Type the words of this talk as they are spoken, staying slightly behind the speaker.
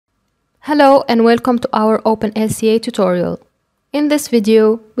Hello and welcome to our openLCA tutorial. In this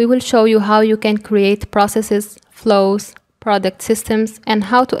video, we will show you how you can create processes, flows, product systems, and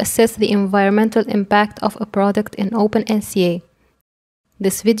how to assess the environmental impact of a product in openLCA.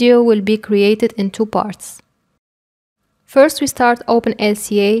 This video will be created in two parts. First, we start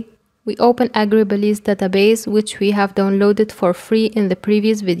openLCA. We open Agribalise database, which we have downloaded for free in the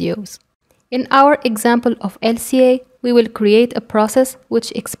previous videos. In our example of LCA, we will create a process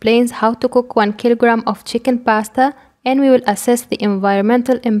which explains how to cook 1 kilogram of chicken pasta, and we will assess the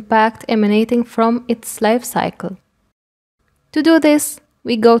environmental impact emanating from its life cycle. To do this,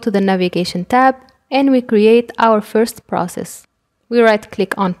 we go to the Navigation tab and we create our first process. We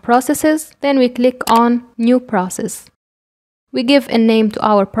right-click on Processes, then we click on New Process. We give a name to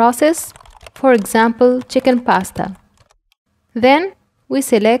our process, for example, chicken pasta. Then we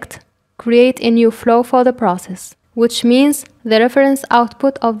select Create a new flow for the process, which means the reference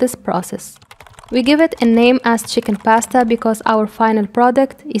output of this process. We give it a name as chicken pasta because our final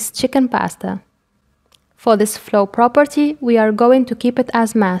product is chicken pasta. For this flow property, we are going to keep it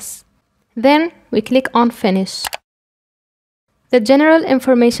as mass. Then we click on Finish. The General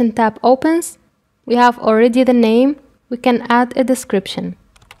Information tab opens. We have already the name. We can add a description.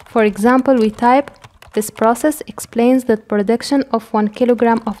 For example, we type, "This process explains the production of 1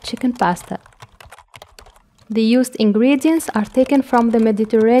 kilogram of chicken pasta. The used ingredients are taken from the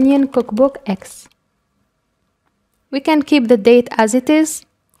Mediterranean Cookbook X." We can keep the date as it is.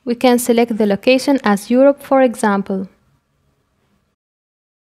 We can select the location as Europe, for example.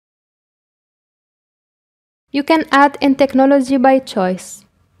 You can add in technology by choice.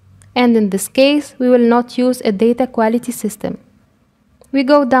 And in this case, we will not use a data quality system. We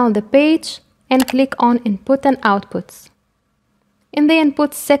go down the page and click on Input and Outputs. In the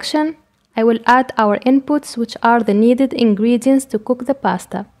Inputs section, I will add our inputs, which are the needed ingredients to cook the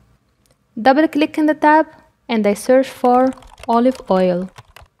pasta. Double-click in the tab and I search for olive oil.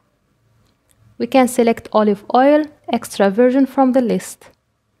 We can select olive oil, extra virgin from the list.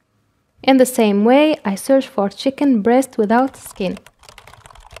 In the same way, I search for chicken breast without skin.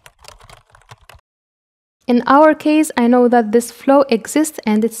 In our case, I know that this flow exists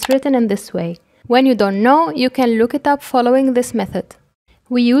and it's written in this way. When you don't know, you can look it up following this method.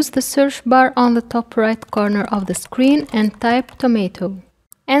 We use the search bar on the top right corner of the screen and type tomato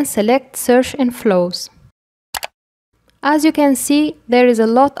and select Search in Flows. As you can see, there is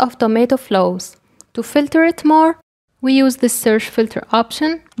a lot of tomato flows. To filter it more, we use the search filter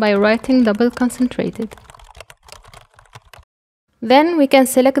option by writing double concentrated. Then we can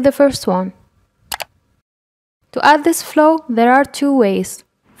select the first one. To add this flow, there are two ways.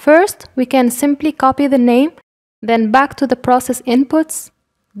 First, we can simply copy the name, then back to the process inputs,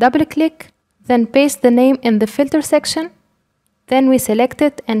 double-click, then paste the name in the filter section, then we select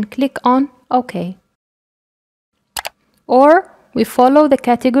it and click on OK. Or we follow the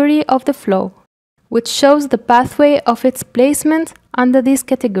category of the flow, which shows the pathway of its placement under these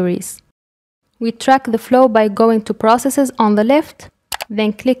categories. We track the flow by going to Processes on the left,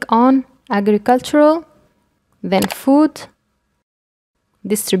 then click on Agricultural, then Food,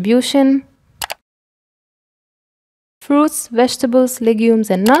 Distribution, Fruits, Vegetables, Legumes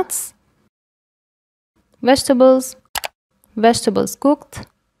and Nuts, Vegetables, Vegetables cooked,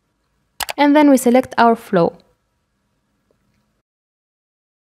 and then we select our flow.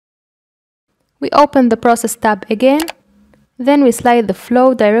 We open the Process tab again, then we slide the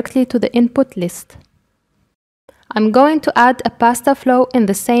flow directly to the input list. I'm going to add a pasta flow in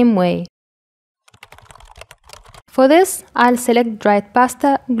the same way. For this, I'll select dried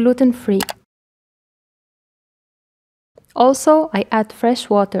pasta, gluten-free. Also, I add fresh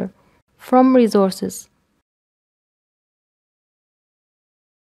water from resources.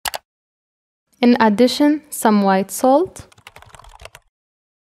 In addition, some white salt.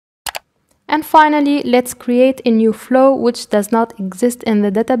 And finally, let's create a new flow which does not exist in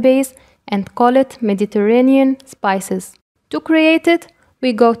the database and call it Mediterranean Spices. To create it,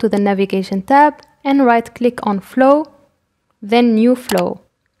 we go to the Navigation tab and right-click on Flow, then New Flow.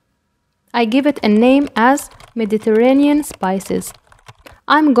 I give it a name as Mediterranean Spices.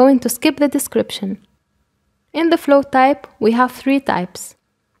 I'm going to skip the description. In the flow type, we have three types.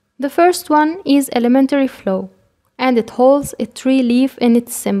 The first one is elementary flow, and it holds a tree leaf in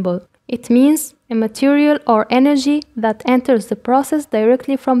its symbol. It means a material or energy that enters the process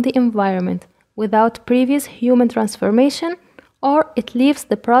directly from the environment without previous human transformation, or it leaves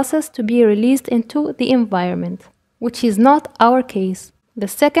the process to be released into the environment, which is not our case. The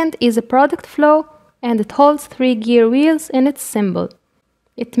second is a product flow, and it holds 3 gear wheels in its symbol.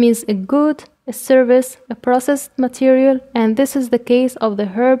 It means a good, a service, a processed material, and this is the case of the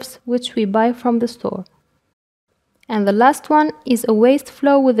herbs which we buy from the store. And the last one is a waste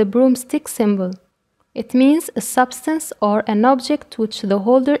flow with a broomstick symbol. It means a substance or an object which the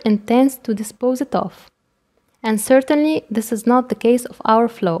holder intends to dispose it of. And certainly this is not the case of our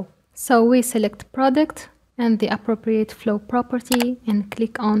flow. So we select product and the appropriate flow property and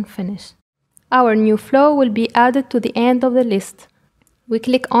click on finish. Our new flow will be added to the end of the list. We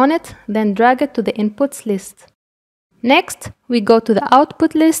click on it, then drag it to the inputs list. Next, we go to the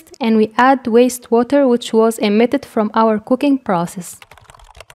output list and we add wastewater which was emitted from our cooking process.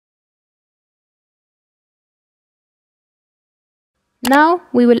 Now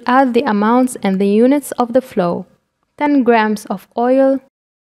we will add the amounts and the units of the flow. 10 grams of oil,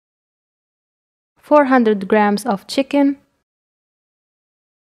 400 grams of chicken,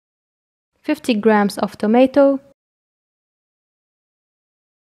 50 grams of tomato,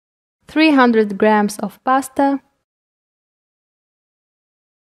 300 grams of pasta,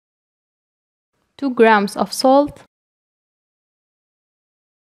 2 grams of salt,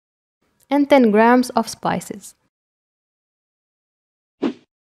 and 10 grams of spices.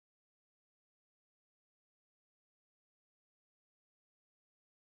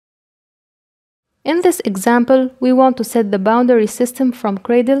 In this example, we want to set the boundary system from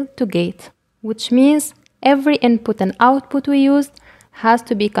cradle to gate, which means every input and output we used has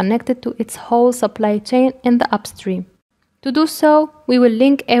to be connected to its whole supply chain in the upstream. To do so, we will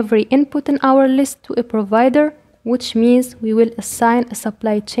link every input in our list to a provider, which means we will assign a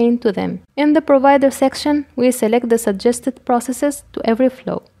supply chain to them. In the provider section, we select the suggested processes to every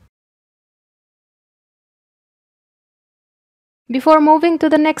flow. Before moving to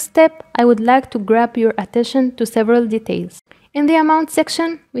the next step, I would like to grab your attention to several details. In the amount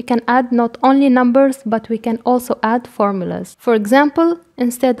section, we can add not only numbers, but we can also add formulas. For example,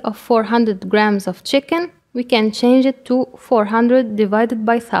 instead of 400 grams of chicken, we can change it to 400 divided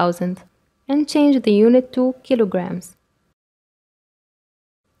by 1000 and change the unit to kilograms.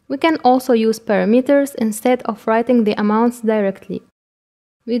 We can also use parameters instead of writing the amounts directly.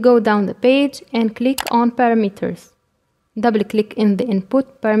 We go down the page and click on parameters. Double-click in the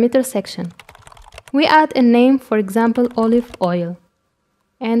input parameter section. We add a name, for example, olive oil,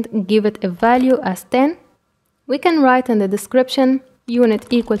 and give it a value as 10. We can write in the description unit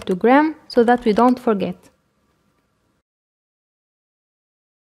equal to gram so that we don't forget.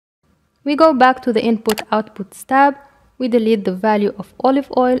 We go back to the input-outputs tab. We delete the value of olive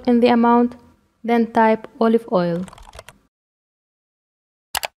oil in the amount, then type olive oil.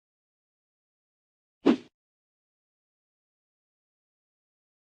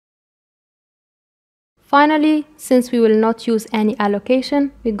 Finally, since we will not use any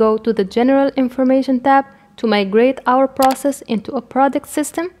allocation, we go to the General Information tab to migrate our process into a product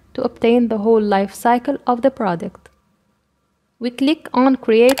system to obtain the whole life cycle of the product. We click on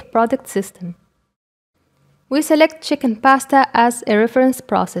Create Product System. We select chicken pasta as a reference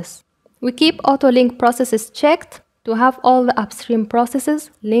process. We keep auto-link processes checked to have all the upstream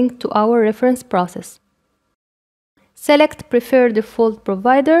processes linked to our reference process. Select Prefer Default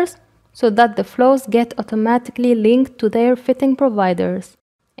Providers so that the flows get automatically linked to their fitting providers,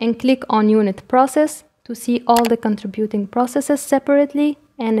 and click on Unit Process to see all the contributing processes separately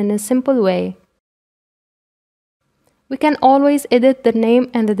and in a simple way. We can always edit the name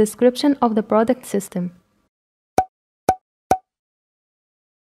and the description of the product system.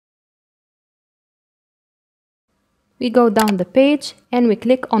 We go down the page and we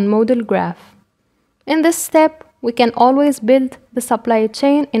click on Model Graph. In this step, we can always build the supply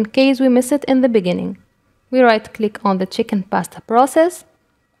chain in case we miss it in the beginning. We right-click on the chicken pasta process,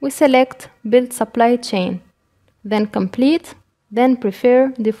 we select Build Supply Chain, then Complete, then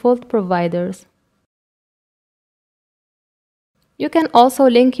Prefer Default Providers. You can also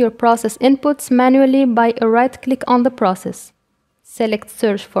link your process inputs manually by a right-click on the process. Select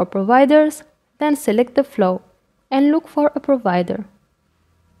Search for Providers, then select the flow, and look for a provider.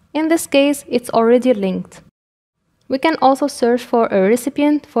 In this case, it's already linked. We can also search for a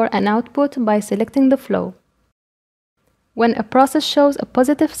recipient for an output by selecting the flow. When a process shows a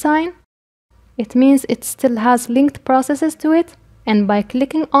positive sign, it means it still has linked processes to it, and by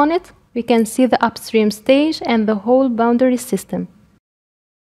clicking on it, we can see the upstream stage and the whole boundary system.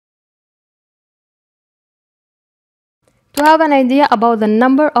 To have an idea about the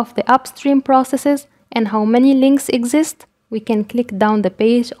number of the upstream processes and how many links exist, we can click down the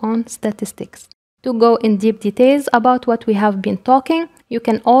page on Statistics. To go in deep details about what we have been talking, you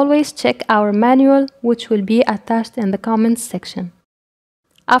can always check our manual, which will be attached in the comments section.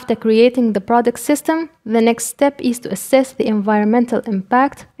 After creating the product system, the next step is to assess the environmental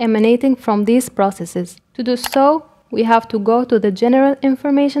impact emanating from these processes. To do so, we have to go to the General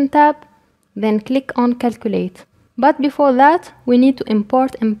Information tab, then click on Calculate. But before that, we need to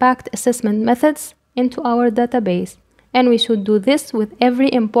import impact assessment methods into our database, and we should do this with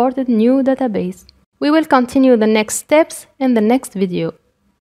every imported new database. We will continue the next steps in the next video.